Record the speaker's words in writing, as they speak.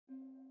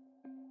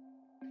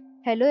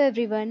Hello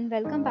everyone,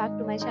 welcome back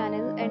to my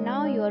channel and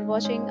now you are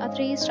watching a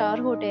 3-star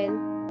hotel.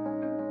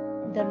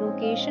 The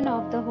location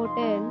of the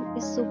hotel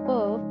is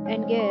superb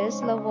and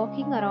guests love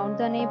walking around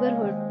the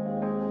neighborhood.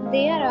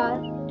 There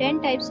are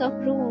 10 types of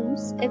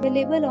rooms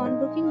available on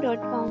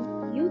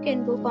booking.com. You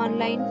can book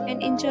online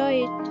and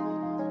enjoy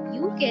it.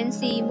 You can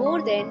see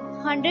more than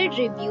 100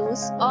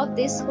 reviews of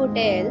this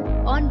hotel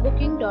on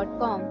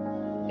booking.com.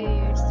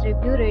 Its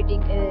review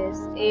rating is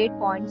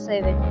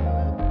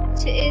 8.7,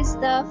 which is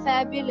the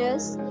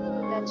fabulous.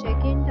 The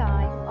check-in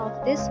time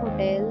of this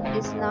hotel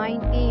is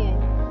 9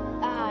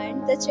 a.m.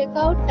 and the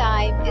checkout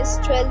time is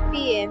 12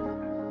 p.m.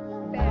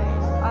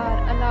 Pets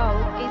are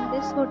allowed in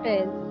this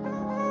hotel.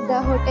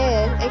 The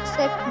hotel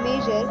accepts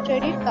major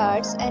credit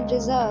cards and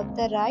reserves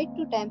the right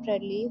to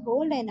temporarily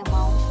hold an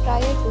amount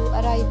prior to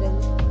arrival.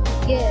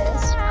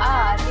 Guests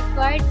are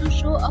required to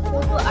show a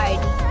photo ID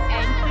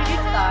and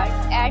credit card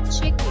at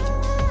check-in.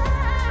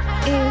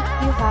 If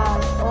you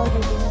have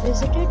already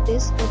visited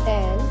this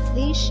hotel,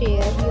 please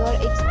share your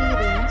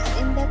experience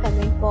in the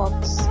comment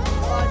box.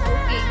 For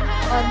booking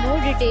or more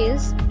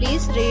details,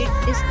 please read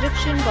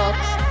description box.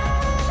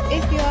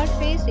 If you are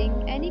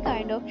facing any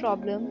kind of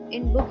problem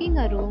in booking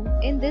a room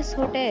in this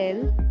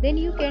hotel, then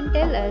you can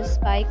tell us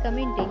by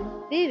commenting.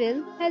 We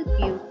will help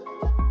you.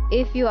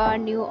 If you are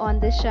new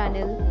on this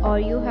channel or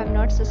you have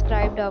not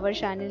subscribed our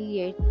channel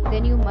yet,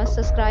 then you must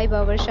subscribe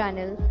our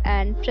channel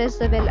and press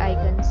the bell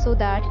icon so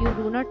that you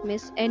do not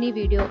miss any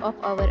video of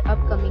our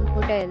upcoming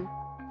hotel.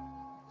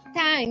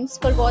 Thanks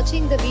for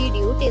watching the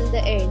video till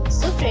the end.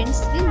 So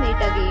friends, we'll meet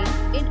again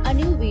in a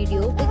new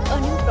video with a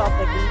new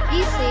property.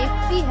 Be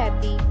safe, be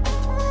happy.